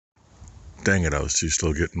Dang it, I was too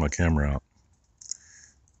slow getting my camera out.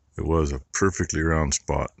 It was a perfectly round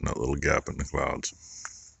spot in that little gap in the clouds.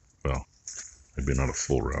 Well, maybe not a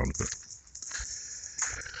full round, but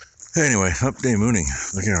anyway, up day mooning.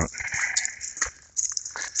 Look out.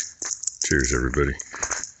 Cheers, everybody.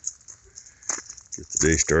 Get the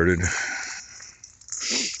day started.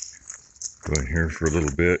 Go in here for a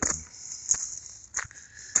little bit.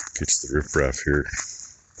 Gets the riffraff here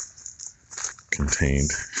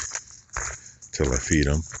contained till I feed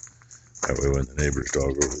them. That way when the neighbor's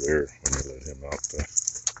dog over there, when they let him out to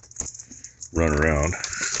run around,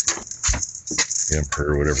 him,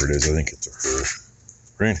 her, whatever it is, I think it's a her.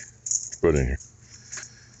 Rain, put in here.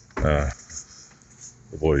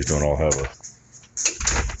 The boys don't all have a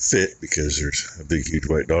fit because there's a big, huge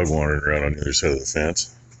white dog wandering around on the other side of the fence.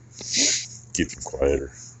 Keeps them quiet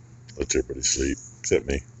or lets everybody sleep, except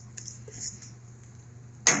me.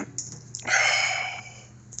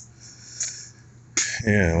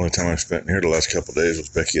 Yeah, the only time I spent in here the last couple of days was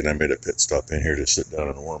Becky and I made a pit stop in here to sit down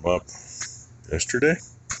and warm up. Yesterday?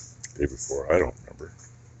 Day before, I don't remember.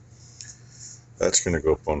 That's going to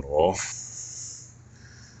go up on the wall.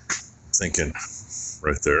 I'm thinking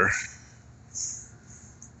right there.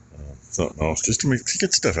 Something else, just to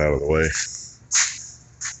get stuff out of the way.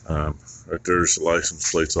 Right there's the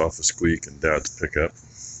license plates off of Squeak and Dad's pickup.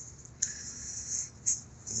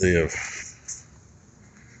 They have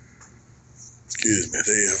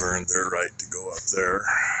earned their right to go up there.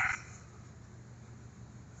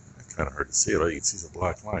 Kind of hard to see it. All you can see is a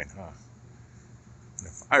black line, huh? And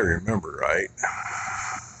if I remember right,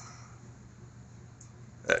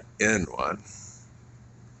 that end one,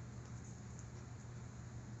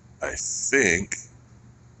 I think,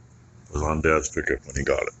 was on Dad's pickup when he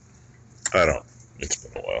got it. I don't. It's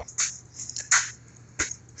been a while.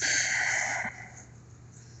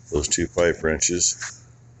 Those two pipe wrenches,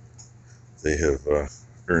 they have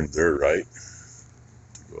earned their right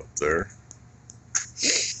to go up there.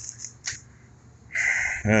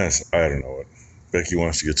 Yes, I don't know what. Becky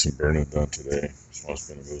wants to get some burning done today. She wants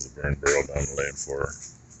to move the burn barrel down the lane for her.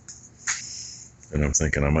 And I'm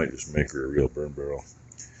thinking I might just make her a real burn barrel.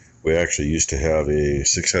 We actually used to have a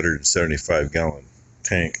 675 gallon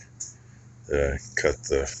tank that I cut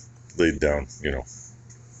the lid down,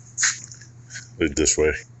 lid this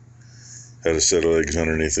way. Had a set of legs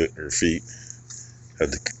underneath it, or feet.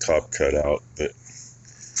 Had the top cut out, but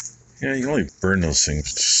yeah, you only burn those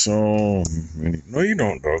things so many. No, you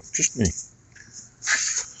don't, dog. Just me.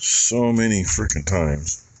 So many freaking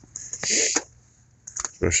times.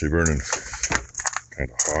 Especially burning kind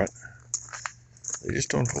of hot. They just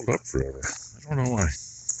don't hold up forever. I don't know why.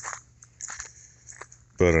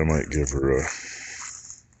 But I might give her a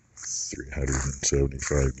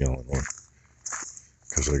 375 gallon one.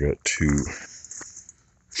 Because I got two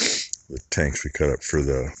the tanks we cut up for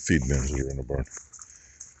the feed bins that are in the barn.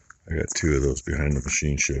 I got two of those behind the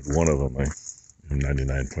machine shed. One of them I'm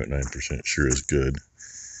 99.9% sure is good.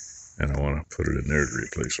 And I want to put it in there to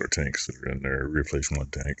replace our tanks that are in there. Replace one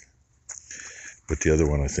tank. But the other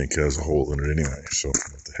one I think has a hole in it anyway. So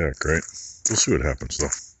what the heck, right? We'll see what happens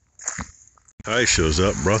though. Ice shows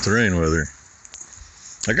up, brought the rain weather.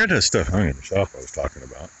 I got that stuff hung in the shop I was talking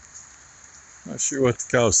about. Not sure what the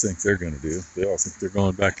cows think they're going to do. They all think they're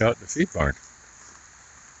going back out to the feed barn.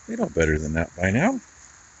 They know better than that by now.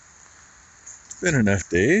 It's been enough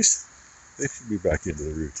days. They should be back into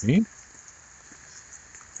the routine.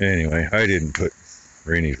 Anyway, I didn't put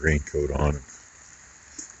Rainy's raincoat on. And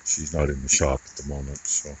she's not in the shop at the moment,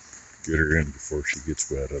 so get her in before she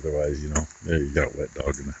gets wet. Otherwise, you got a wet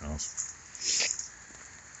dog in the house.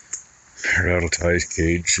 Rattle ties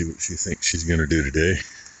cage, see what she thinks she's going to do today.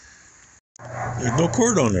 There's no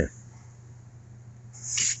cord on there.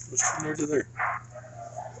 What's from there to there?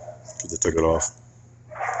 Because they took it off.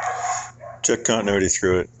 Check continuity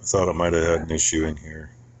through it. I thought I might have had an issue in here.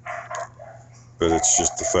 But it's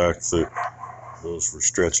just the fact that those were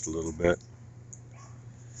stretched a little bit.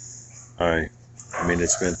 I mean,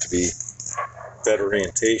 it's meant to be that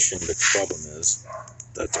orientation, but the problem is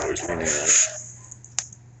that's always leaning on it.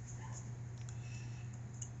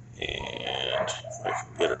 And if I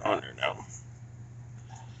can get it on there now.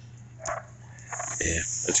 Yeah,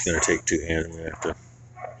 that's going to take two hands. I'm going to have to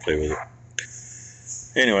play with it.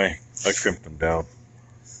 Anyway, I crimped them down.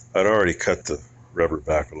 I'd already cut the rubber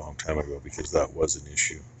back a long time ago because that was an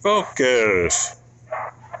issue. Focus!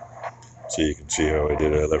 So you can see how I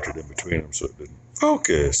did it. I left it in between them so it didn't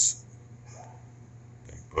focus.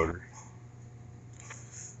 Dang butter.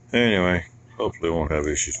 Anyway, hopefully I won't have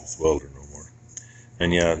issues with welder no more.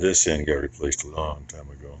 And yeah, this end got replaced a long time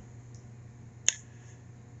ago.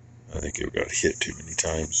 I think it got hit too many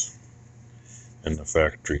times. and the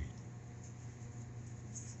factory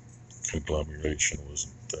agglomeration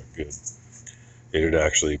wasn't that good. It had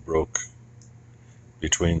actually broke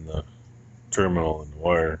between the terminal and the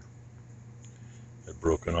wire. It had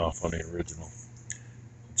broken off on the original.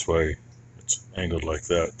 That's why it's angled like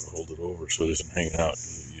that to hold it over so it isn't hanging out,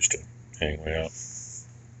 because it used to hang way out.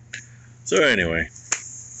 So anyway,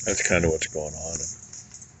 that's kind of what's going on.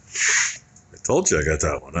 I told you I got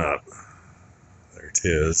that one up. There it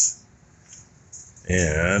is.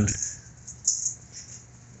 And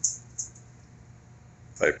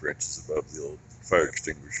pipe wrench is above the old fire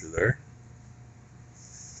extinguisher there.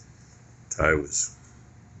 Ty was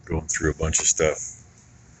going through a bunch of stuff.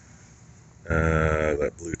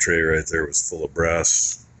 That blue tray right there was full of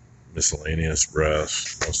brass, miscellaneous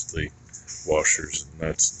brass, mostly washers and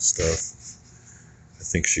nuts and stuff. I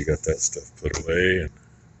think she got that stuff put away, and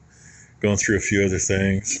going through a few other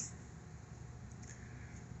things.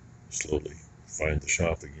 Slowly find the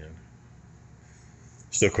shop again.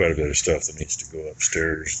 Still quite a bit of stuff that needs to go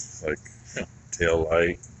upstairs, like tail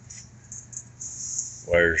light,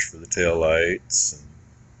 wires for the tail lights, and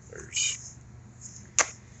there's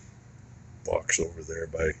box over there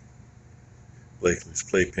by Blakely's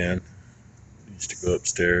playpen. Needs to go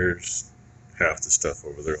upstairs. Half the stuff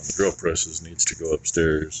over there on the drill presses needs to go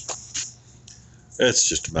upstairs. It's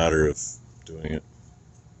just a matter of doing it.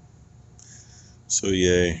 So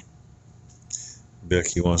yay.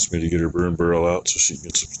 Becky wants me to get her burn barrel out so she can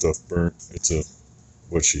get some stuff burnt.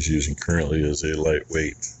 What she's using currently is a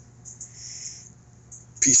lightweight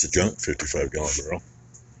piece of junk 55-gallon barrel.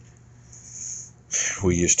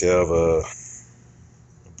 We used to have a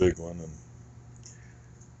big one, and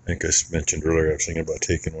I think I mentioned earlier I was thinking about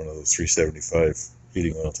taking one of those 375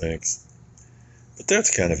 heating oil tanks. But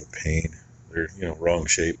that's kind of a pain. They're, wrong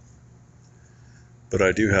shape. But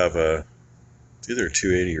I do have it's either a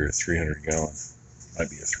 280 or a 300 gallon. Might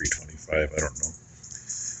be a 325, I don't know.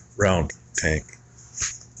 Round tank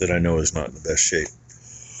that I know is not in the best shape.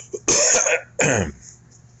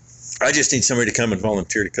 I just need somebody to come and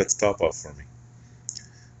volunteer to cut the top off for me.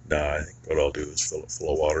 Nah, I think what I'll do is fill it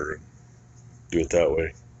full of water and do it that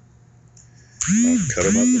way. I've cut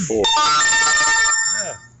them up before.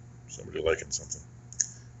 Yeah, somebody liking something.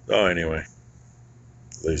 Oh, anyway.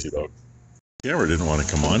 Lazy dog. Camera didn't want to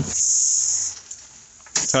come on.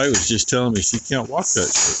 Ty was just telling me she can't walk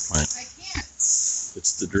that short plank. I can't.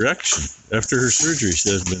 It's the direction. After her surgery, she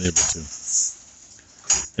hasn't been able to.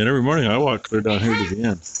 And every morning I walk clear down here to the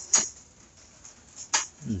end.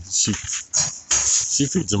 She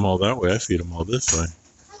feeds them all that way. I feed them all this way.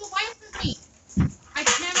 How the wife with me? I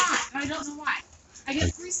cannot, and I don't know why. I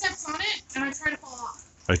get 3 steps on it, and I try to fall off.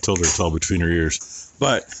 I told her it's all between her ears.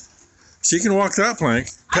 But she can walk that plank.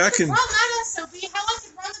 I can run that, Sophie. Hell, I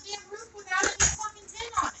could run the damn roof without any fucking tin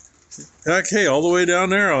on it. Heck, hey, all the way down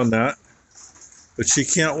there on that. But she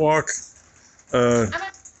can't walk a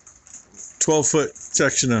 12-foot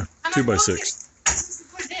section of 2x6.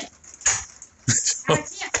 I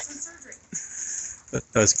can't, since surgery.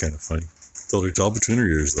 That's kind of funny. Told her it's all between her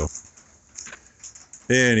ears, though.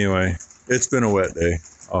 Anyway, it's been a wet day,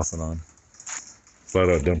 off and on. Flat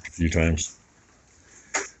out dumped a few times.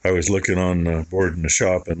 I was looking on the board in the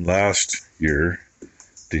shop, and last year,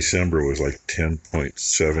 December was like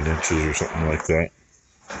 10.7 inches or something like that.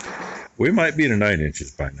 We might be to 9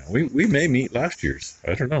 inches by now. We may meet last year's.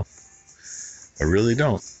 I don't know. I really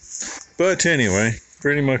don't. But anyway,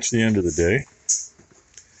 pretty much the end of the day.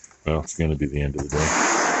 Well, it's going to be the end of the day.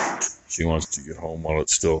 She wants to get home while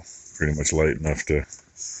it's still pretty much light enough to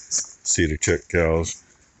see the check cows.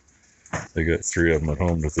 They got 3 of them at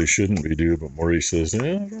home that they shouldn't be due, but Maurice says,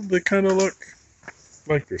 they kind of look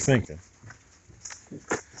like they're thinking.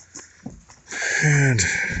 And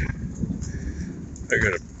I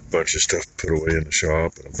got a bunch of stuff put away in the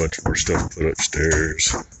shop and a bunch more stuff put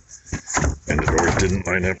upstairs. And the doors didn't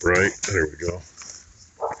line up right. There we go.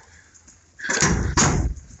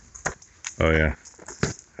 Oh yeah,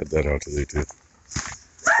 had that out today too.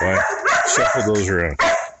 Why? Shuffle those around.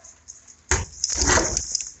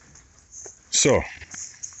 So,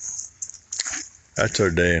 that's our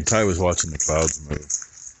day, and Ty was watching the clouds move.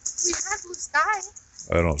 We have blue sky.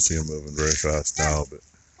 I don't see them moving very fast now, but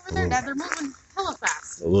over there, Dad, they're moving hella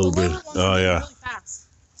fast. A little bit. Oh yeah. Really fast.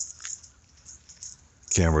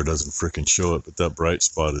 Camera doesn't freaking show it, but that bright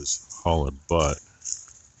spot is hauling butt.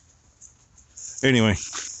 Anyway,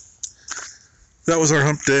 that was our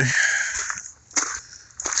hump day.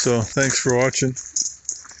 So thanks for watching.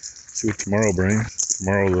 See what tomorrow brings.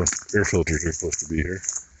 Tomorrow the air filters are supposed to be here.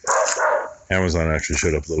 Amazon actually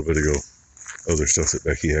showed up a little bit ago. Other stuff that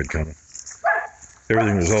Becky had coming.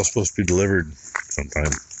 Everything was all supposed to be delivered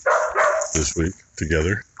sometime. this week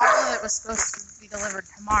together. All of it was supposed to be delivered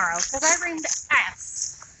tomorrow because I ringed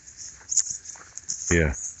S.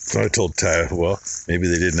 Yeah. So I told Ty, well, maybe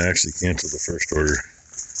they didn't actually cancel the first order.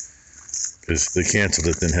 Because they canceled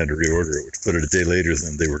it, then had to reorder it, which put it a day later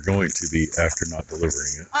than they were going to be after not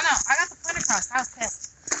delivering it. Oh no, I got the point across. I was pissed.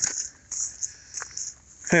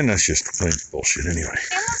 And that's just plain bullshit anyway.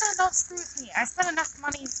 Amazon don't screw with me. I spent enough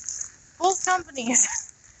money. Both companies,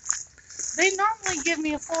 they normally give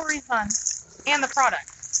me a full refund and the product.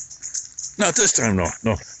 Not this time, no.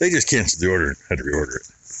 No, they just canceled the order and had to reorder it.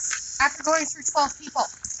 After going through 12 people.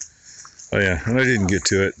 Oh yeah, and I didn't get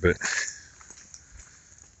to it, but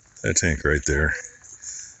that tank right there,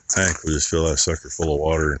 I think we'll just fill that sucker full of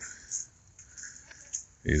water and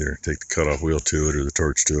either take the cutoff wheel to it or the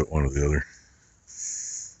torch to it, one or the other.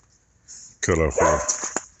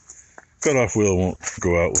 Cutoff wheel won't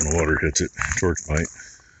go out when the water hits it. Torch might.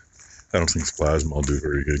 I don't think plasma will do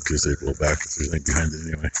very good because they blow back if there's anything behind it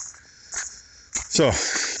anyway. So,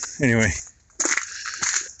 anyway,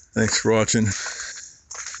 thanks for watching.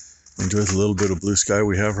 Enjoy the little bit of blue sky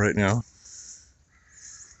we have right now.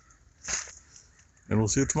 And we'll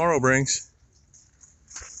see what tomorrow brings.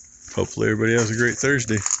 Hopefully everybody has a great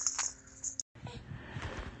Thursday.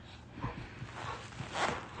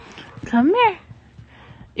 Come here.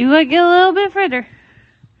 You gotta get a little bit further.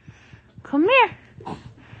 Come here.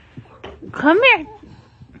 Come here.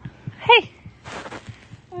 Hey.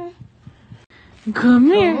 Come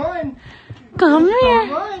here. Come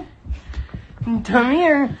here. Come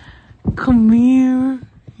here. Come here.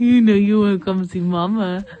 You know you wanna come see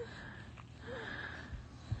Mama.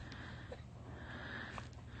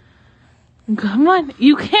 Come on.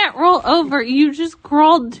 You can't roll over. You just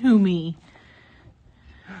crawled to me.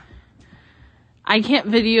 I can't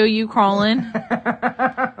video you crawling.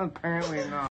 Apparently not.